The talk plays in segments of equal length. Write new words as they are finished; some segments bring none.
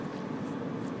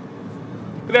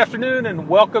Good afternoon and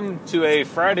welcome to a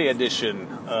Friday edition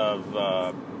of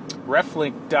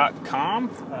reflink.com.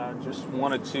 Just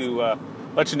wanted to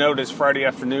let you know it is Friday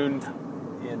afternoon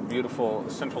in beautiful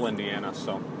central Indiana.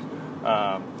 So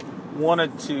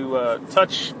wanted to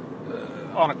touch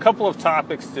on a couple of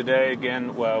topics today.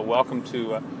 Again, welcome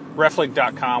to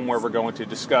reflink.com, where we're going to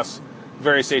discuss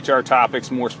various HR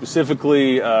topics, more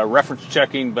specifically reference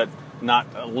checking, but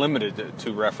not limited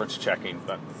to reference checking.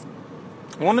 But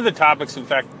one of the topics, in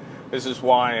fact, this is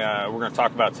why we're going to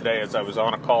talk about today, as I was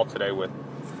on a call today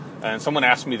and someone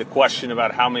asked me the question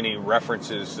about how many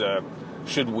references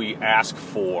should we ask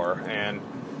for, and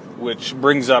which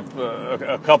brings up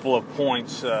a couple of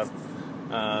points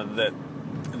that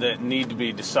need to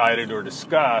be decided or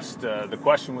discussed. The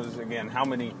question was, again, how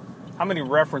many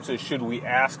references should we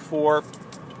ask for?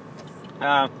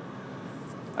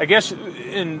 I guess,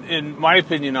 in my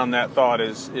opinion on that thought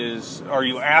is are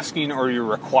you asking or are you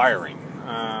requiring?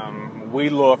 We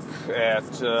look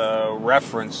at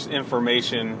reference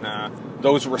information,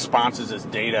 those responses as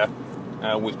data.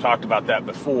 We've talked about that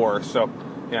before. So,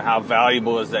 how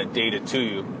valuable is that data to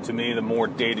you? To me, the more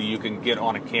data you can get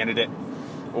on a candidate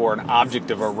or an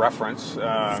object of a reference,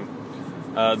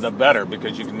 the better,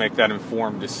 because you can make that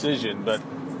informed decision.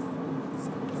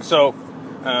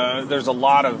 There's a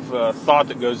lot of thought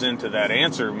that goes into that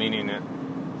answer, meaning that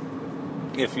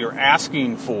if you're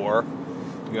asking for,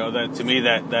 that to me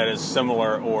that is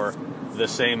similar or the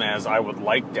same as I would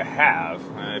like to have.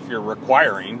 If you're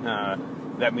requiring,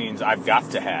 that means I've got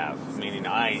to have, meaning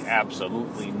I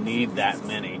absolutely need that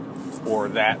many or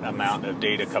that amount of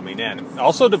data coming in. It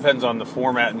also depends on the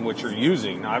format in which you're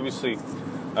using. Obviously,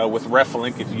 with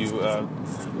RefLink, if you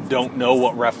don't know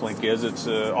what RefLink is, it's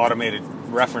an automated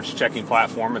reference checking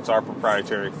platform. It's our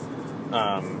proprietary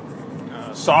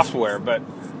software, but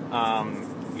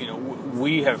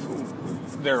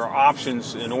there are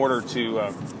options in order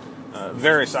to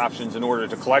various options in order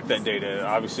to collect that data.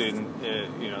 Obviously,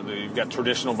 you've got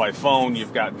traditional by phone,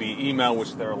 you've got via email,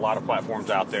 which there are a lot of platforms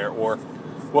out there, or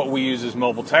what we use is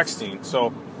mobile texting.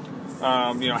 So,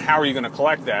 how are you going to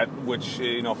collect that? Which,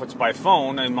 if it's by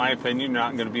phone, in my opinion, you're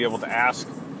not going to be able to ask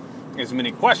as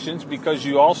many questions, because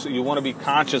you want to be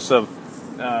conscious of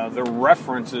the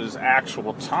reference's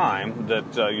actual time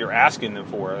that you're asking them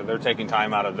for. They're taking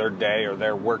time out of their day or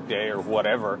their work day or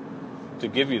whatever to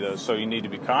give you those, so you need to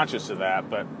be conscious of that.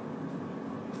 But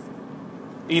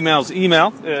email's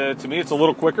email. To me, it's a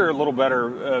little quicker, a little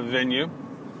better venue.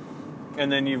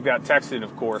 And then you've got texting,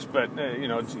 of course, but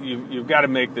you've got to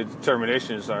make the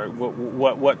determinations.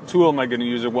 What tool am I going to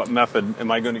use, or what method am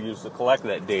I going to use to collect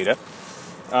that data,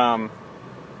 to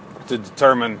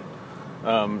determine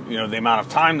the amount of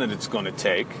time that it's going to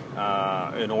take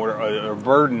in order, a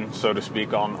burden, so to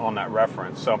speak, on that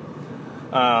reference. So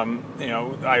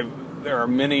there are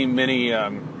many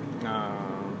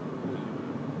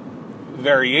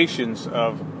variations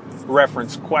of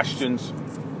reference questions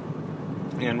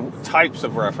and types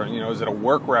of reference. Is it a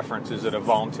work reference? Is it a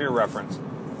volunteer reference?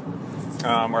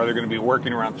 Are they going to be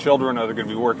working around children? Are they going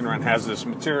to be working around hazardous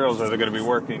materials? Are they going to be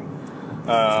working,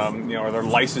 are there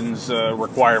license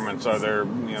requirements? Are there,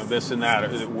 this and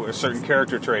that, certain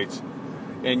character traits?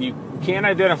 And you can't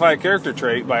identify a character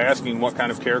trait by asking what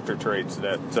kind of character traits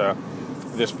that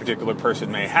this particular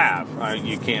person may have.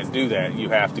 You can't do that. You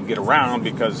have to get around,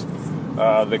 because one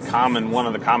of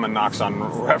the common knocks on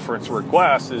reference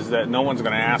requests is that no one's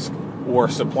going to ask or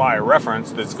supply a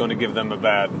reference that's going to give them a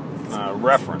bad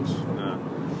reference.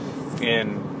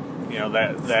 And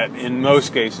that in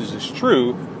most cases is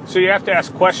true. So you have to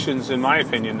ask questions, in my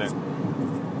opinion, that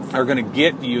are going to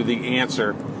get you the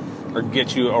answer, or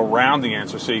get you around the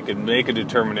answer, so you can make a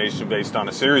determination based on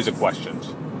a series of questions.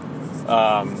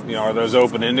 Are those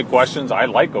open-ended questions? I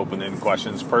like open-ended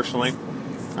questions personally.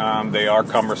 They are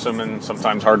cumbersome and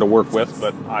sometimes hard to work with,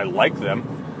 but I like them.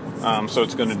 So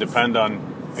it's going to depend on,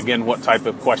 again, what type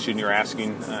of question you're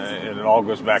asking, and it all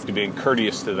goes back to being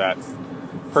courteous to that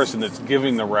person that's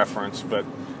giving the reference. But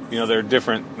there are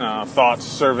different thoughts,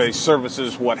 surveys,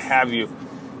 services, what have you,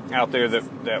 out there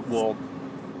that will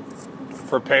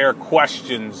prepare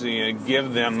questions.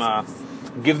 Give them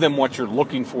what you're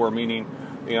looking for, meaning,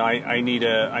 I need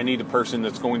a person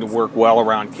that's going to work well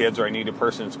around kids, or I need a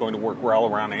person that's going to work well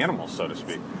around animals, so to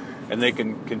speak. And they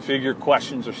can configure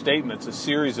questions or statements, a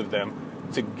series of them,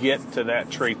 to get to that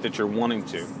trait that you're wanting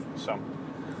to. So,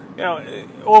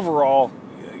 overall,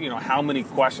 how many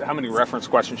reference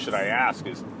questions should I ask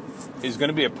is going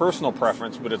to be a personal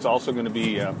preference, but it's also going to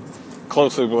be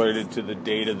closely related to the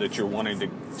data that you're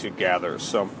wanting to gather.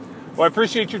 So, I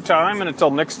appreciate your time, and until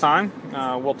next time,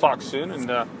 we'll talk soon,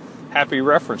 and happy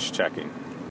reference checking.